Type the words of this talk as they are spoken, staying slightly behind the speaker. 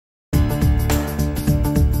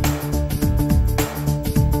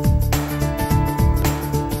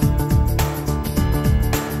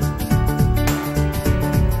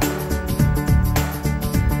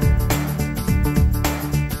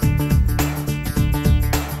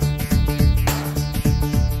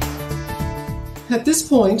At this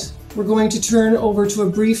point, we're going to turn over to a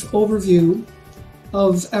brief overview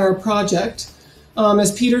of our project.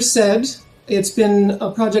 As Peter said, it's been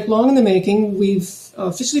a project long in the making. We've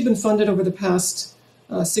officially been funded over the past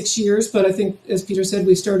 6 years, but I think, as Peter said,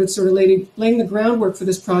 we started sort of laying the groundwork for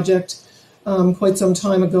this project quite some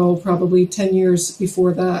time ago, probably 10 years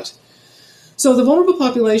before that. So the vulnerable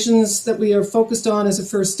populations that we are focused on as a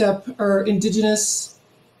first step are Indigenous,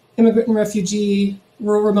 immigrant and refugee,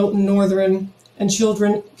 rural, remote and northern, and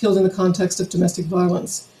children killed in the context of domestic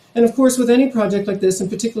violence. And of course, with any project like this, and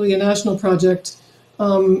particularly a national project,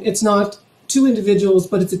 it's not two individuals,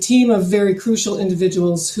 but it's a team of very crucial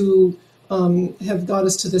individuals who have got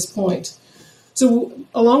us to this point. So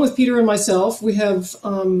along with Peter and myself, we have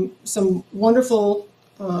some wonderful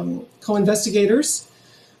co-investigators: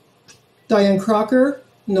 Diane Crocker,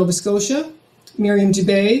 Nova Scotia; Miriam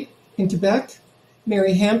Dubé in Quebec;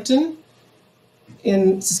 Mary Hampton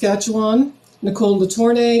in Saskatchewan; Nicole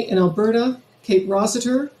Latournay in Alberta; Kate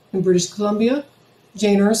Rossiter in British Columbia;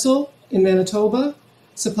 Jane Ursel in Manitoba;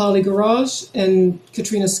 Sapali Garage and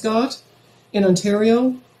Katrina Scott in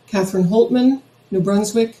Ontario; Catherine Holtman, New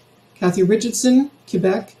Brunswick; Kathy Richardson,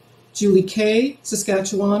 Quebec; Julie Kay,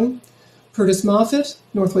 Saskatchewan; Curtis Moffat,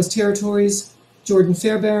 Northwest Territories; Jordan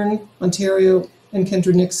Fairbairn, Ontario; and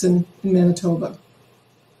Kendra Nixon in Manitoba.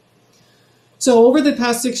 So over the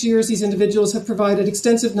past 6 years, these individuals have provided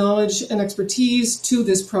extensive knowledge and expertise to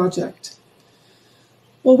this project.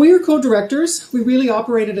 While we are co-directors, we really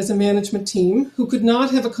operated as a management team who could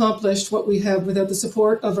not have accomplished what we have without the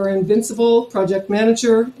support of our invincible project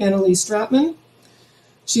manager, Annalise Stratman.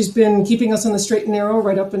 She's been keeping us on the straight and narrow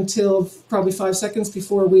right up until probably 5 seconds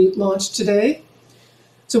before we launched today.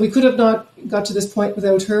 So we could have not got to this point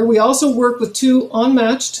without her. We also work with two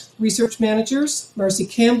unmatched research managers: Marcy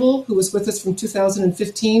Campbell, who was with us from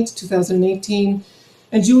 2015 to 2018,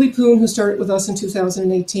 and Julie Poon, who started with us in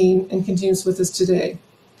 2018 and continues with us today.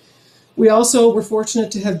 We also were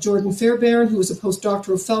fortunate to have Jordan Fairbairn, who was a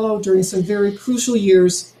postdoctoral fellow during some very crucial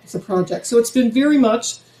years of the project. So it's been very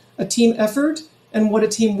much a team effort, and what a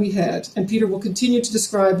team we had. And Peter will continue to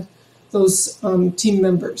describe those team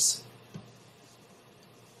members.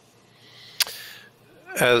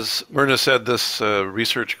 As Myrna said, this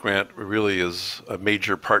research grant really is a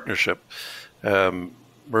major partnership.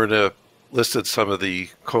 Myrna listed some of the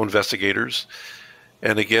co-investigators.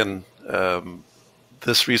 And again,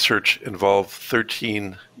 this research involved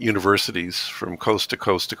 13 universities from coast to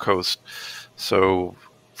coast to coast. So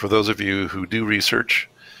for those of you who do research,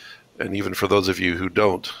 and even for those of you who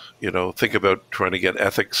don't, think about trying to get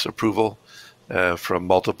ethics approval from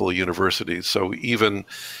multiple universities. So even,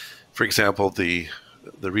 for example, the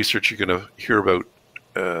research you're going to hear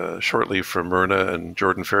about shortly from Myrna and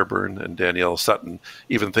Jordan Fairbairn and Danielle Sutton,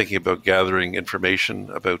 even thinking about gathering information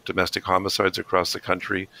about domestic homicides across the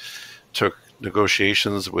country, took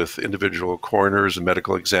negotiations with individual coroners and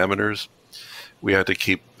medical examiners. We had to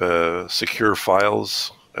keep secure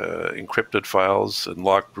files, encrypted files, and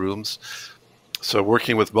locked rooms. So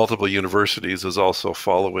working with multiple universities is also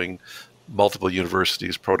following multiple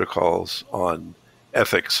universities' protocols on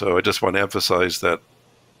ethics. So I just want to emphasize that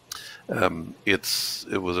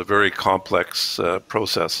it was a very complex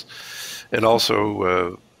process, and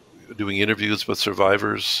also doing interviews with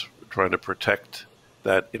survivors, trying to protect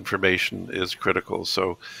that information is critical.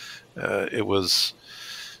 So it was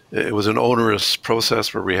an onerous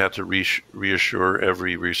process where we had to reassure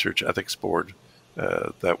every research ethics board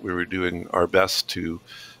that we were doing our best to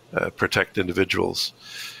protect individuals.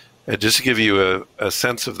 And just to give you a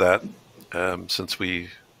sense of that, since we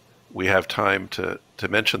have time to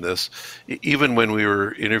mention this, even when we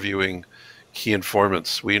were interviewing key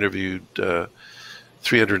informants, we interviewed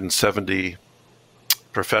 370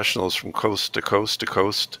 professionals from coast to coast to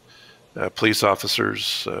coast, police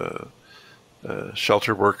officers,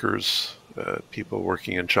 shelter workers, people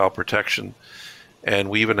working in child protection. And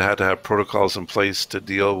we even had to have protocols in place to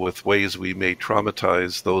deal with ways we may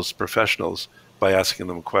traumatize those professionals by asking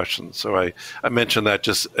them questions. So I mentioned that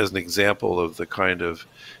just as an example of the kind of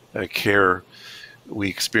care we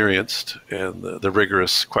experienced and the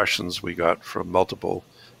rigorous questions we got from multiple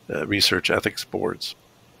research ethics boards.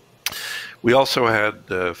 We also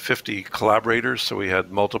had 50 collaborators, so we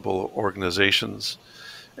had multiple organizations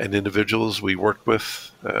and individuals we worked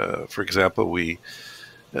with. For example, we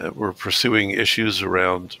were pursuing issues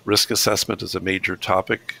around risk assessment as a major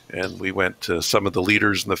topic, and we went to some of the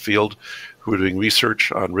leaders in the field who were doing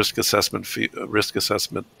research on risk assessment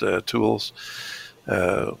tools.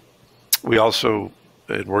 We also,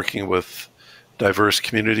 in working with diverse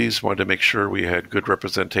communities, wanted to make sure we had good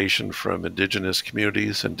representation from Indigenous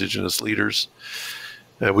communities, Indigenous leaders.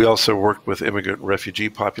 We also worked with immigrant and refugee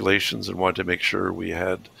populations and wanted to make sure we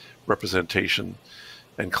had representation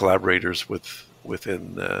and collaborators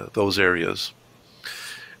within those areas.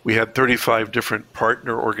 We had 35 different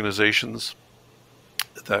partner organizations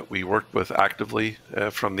that we worked with actively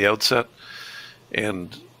from the outset,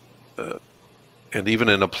 and even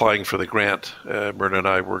in applying for the grant, Myrna and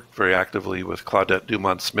I worked very actively with Claudette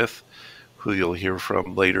Dumont-Smith, who you'll hear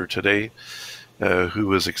from later today,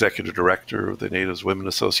 who is Executive Director of the Natives Women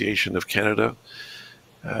Association of Canada.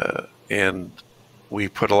 And we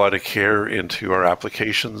put a lot of care into our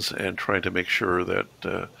applications and trying to make sure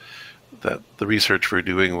that that the research we're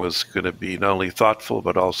doing was going to be not only thoughtful,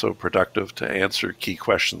 but also productive to answer key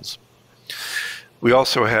questions. We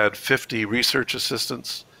also had 50 research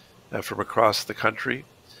assistants from across the country.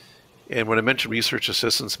 And when I mention research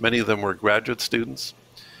assistants, many of them were graduate students.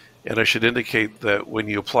 And I should indicate that when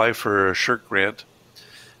you apply for a SSHRC grant,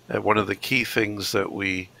 one of the key things that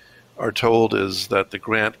we are told is that the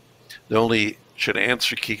grant not only should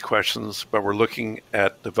answer key questions, but we're looking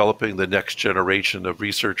at developing the next generation of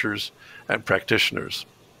researchers and practitioners.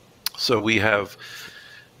 So we have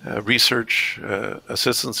research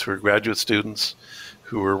assistants who are graduate students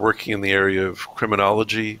who are working in the area of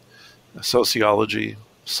criminology, sociology,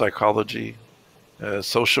 psychology,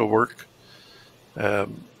 social work.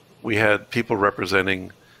 We had people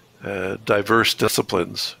representing diverse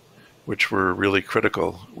disciplines, which were really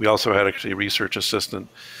critical. We also had actually a research assistant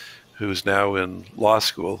who's now in law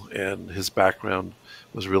school, and his background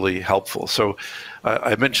was really helpful. So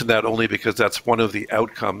I mentioned that only because that's one of the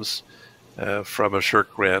outcomes from a SSHRC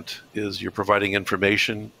grant is you're providing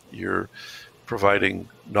information, you're providing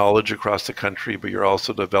knowledge across the country, but you're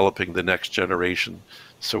also developing the next generation.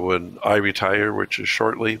 So when I retire, which is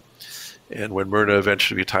shortly, and when Myrna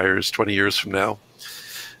eventually retires 20 years from now,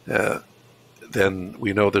 then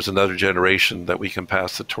we know there's another generation that we can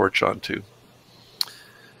pass the torch on to.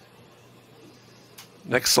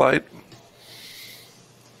 Next slide.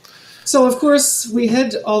 So, of course, we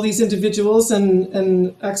had all these individuals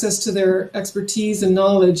and access to their expertise and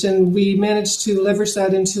knowledge, and we managed to leverage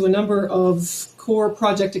that into a number of core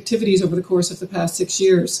project activities over the course of the past 6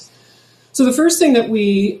 years. So the first thing that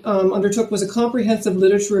we undertook was a comprehensive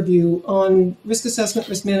literature review on risk assessment,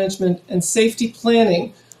 risk management, and safety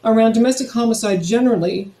planning around domestic homicide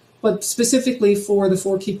generally, but specifically for the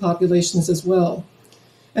 4 key populations as well.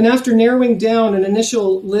 And after narrowing down an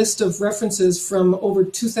initial list of references from over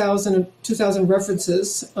 2,000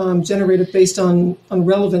 references generated based on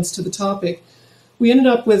relevance to the topic, we ended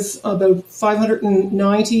up with about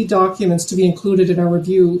 590 documents to be included in our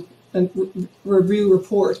review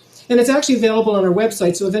report. And it's actually available on our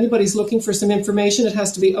website, so if anybody's looking for some information, it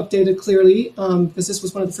has to be updated clearly, because this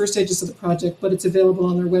was one of the first stages of the project, but it's available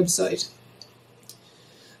on our website.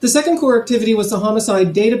 The second core activity was the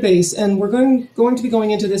homicide database, and we're going to be going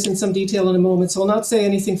into this in some detail in a moment, so I'll not say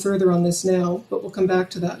anything further on this now, but we'll come back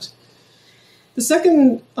to that. The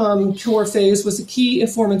second core phase was a key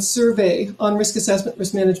informant survey on risk assessment,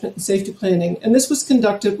 risk management, and safety planning, and this was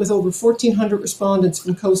conducted with over 1,400 respondents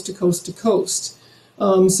from coast to coast to coast.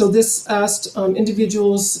 So this asked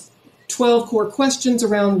individuals 12 core questions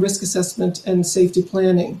around risk assessment and safety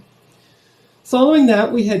planning. Following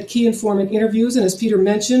that, we had key informant interviews, and as Peter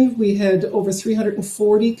mentioned, we had over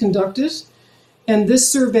 340 conducted. And this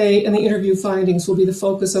survey and the interview findings will be the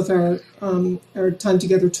focus of our time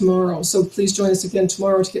together tomorrow. So please join us again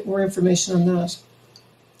tomorrow to get more information on that.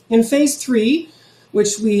 In phase 3,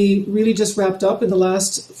 which we really just wrapped up in the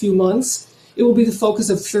last few months, it will be the focus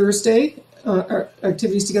of Thursday, our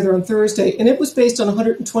activities together on Thursday. And it was based on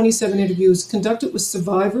 127 interviews conducted with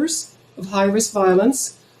survivors of high-risk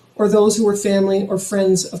violence, or those who were family or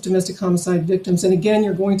friends of domestic homicide victims. And again,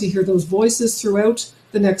 you're going to hear those voices throughout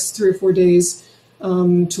the next 3 or 4 days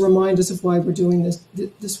to remind us of why we're doing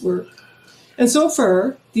this work. And so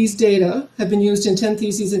far, these data have been used in 10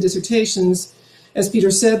 theses and dissertations. As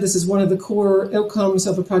Peter said, this is one of the core outcomes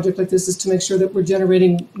of a project like this, is to make sure that we're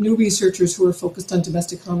generating new researchers who are focused on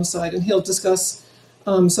domestic homicide. And he'll discuss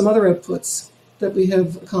some other outputs that we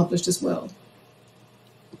have accomplished as well.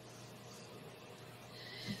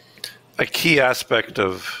 A key aspect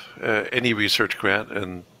of any research grant,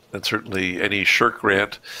 and certainly any SSHRC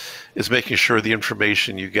grant, is making sure the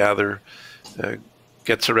information you gather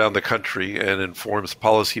gets around the country and informs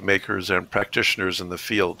policymakers and practitioners in the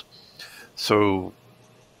field. So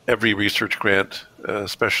every research grant,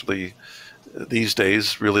 especially these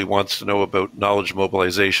days, really wants to know about knowledge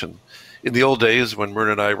mobilization. In the old days, when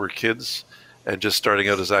Myrna and I were kids and just starting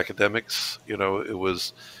out as academics, you know, it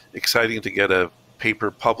was exciting to get a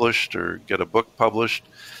paper published or get a book published,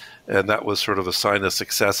 and that was sort of a sign of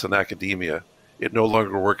success in academia. it no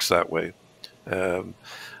longer works that way.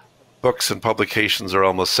 Books and publications are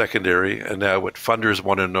almost secondary, and now what funders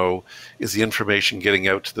want to know is the information getting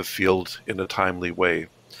out to the field in a timely way.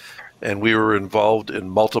 And we were involved in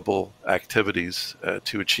multiple activities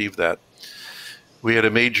to achieve that. We had a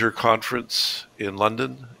major conference in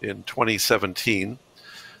London in 2017.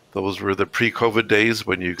 Those were the pre-COVID days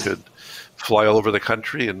when you could fly all over the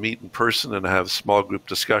country and meet in person and have small group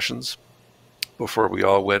discussions before we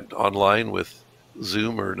all went online with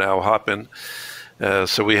Zoom or now Hopin.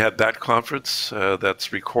 So we had that conference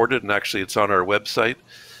that's recorded, and actually it's on our website.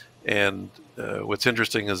 And what's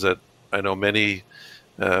interesting is that I know many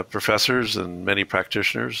professors and many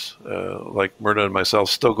practitioners like Myrna and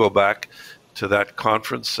myself still go back to that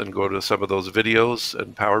conference and go to some of those videos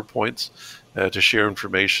and PowerPoints to share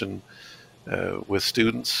information with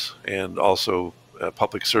students and also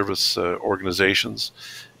public service organizations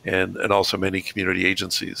and also many community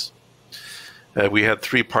agencies. We had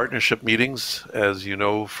 3 partnership meetings, as you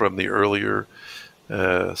know from the earlier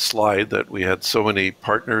slide, that we had so many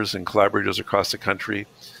partners and collaborators across the country.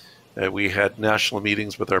 We had national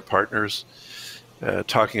meetings with our partners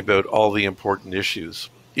talking about all the important issues,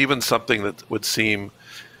 even something that would seem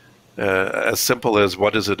as simple as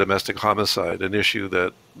what is a domestic homicide, an issue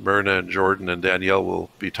that Myrna and Jordan and Danielle will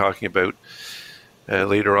be talking about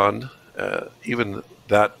later on. Even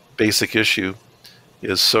that basic issue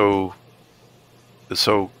is so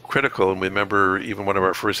critical. And we remember even one of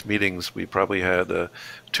our first meetings, we probably had a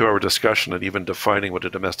 2-hour discussion on even defining what a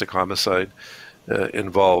domestic homicide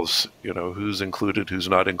involves, you know, who's included, who's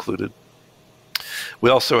not included. We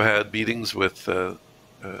also had meetings with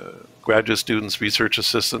graduate students, research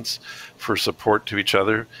assistants for support to each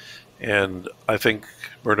other. And I think,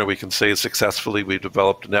 Myrna, we can say successfully we've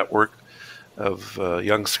developed a network of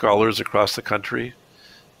young scholars across the country.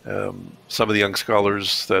 Some of the young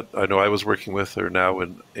scholars that I know I was working with are now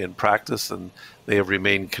in practice, and they have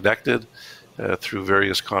remained connected through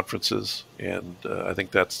various conferences, and I think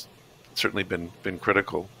that's certainly been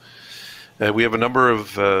critical. We have a number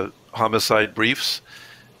of homicide briefs.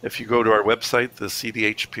 If you go to our website, the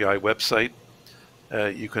CDHPI website,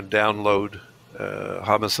 you can download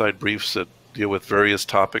homicide briefs that deal with various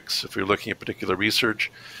topics. If you're looking at particular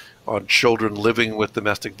research on children living with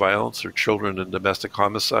domestic violence or children in domestic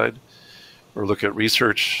homicide, or look at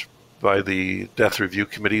research by the death review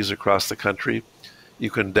committees across the country,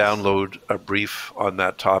 you can download a brief on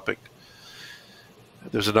that topic.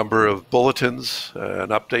 There's a number of bulletins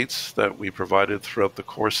and updates that we provided throughout the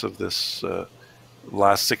course of this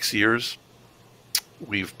last 6 years.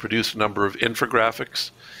 We've produced a number of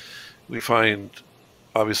infographics. We find,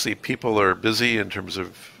 obviously, people are busy in terms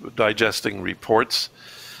of digesting reports.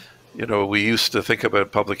 You know, we used to think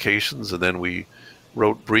about publications and then we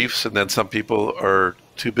wrote briefs, and then some people are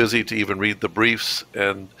too busy to even read the briefs.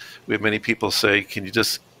 And we have many people say, can you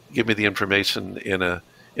just give me the information in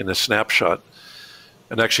a snapshot?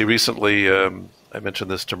 And actually recently, I mentioned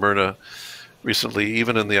this to Myrna, recently,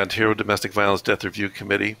 even in the Ontario Domestic Violence Death Review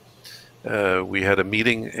Committee, we had a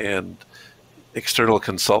meeting and external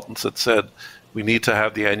consultants that said, we need to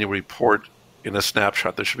have the annual report in a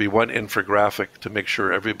snapshot. There should be one infographic to make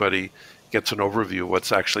sure everybody gets an overview of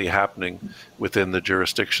what's actually happening within the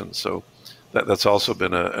jurisdiction. So that's also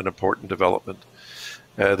been an important development.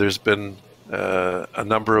 There's been a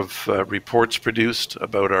number of reports produced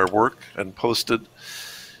about our work and posted.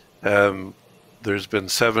 There's been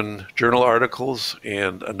 7 journal articles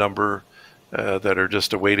and a number that are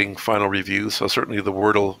just awaiting final review. So certainly the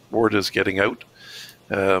word is getting out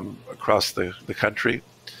across the country.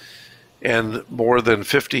 And more than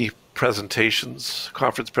 50 presentations,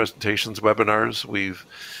 conference presentations, webinars.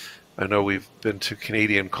 I know we've been to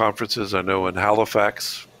Canadian conferences. I know in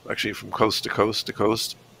Halifax, actually from coast to coast to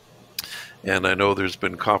coast. And I know there's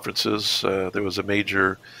been conferences. There was a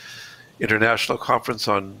major international conference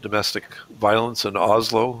on domestic violence in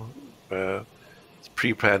Oslo,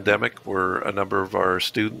 pre-pandemic, where a number of our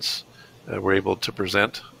students were able to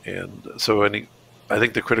present. And so I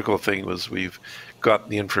think the critical thing was we've gotten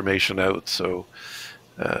the information out. So,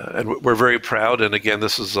 and we're very proud. And again,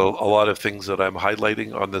 this is a lot of things that I'm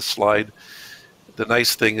highlighting on this slide. The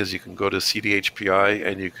nice thing is you can go to CDHPI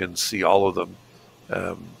and you can see all of them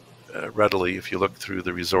readily if you look through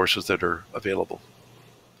the resources that are available.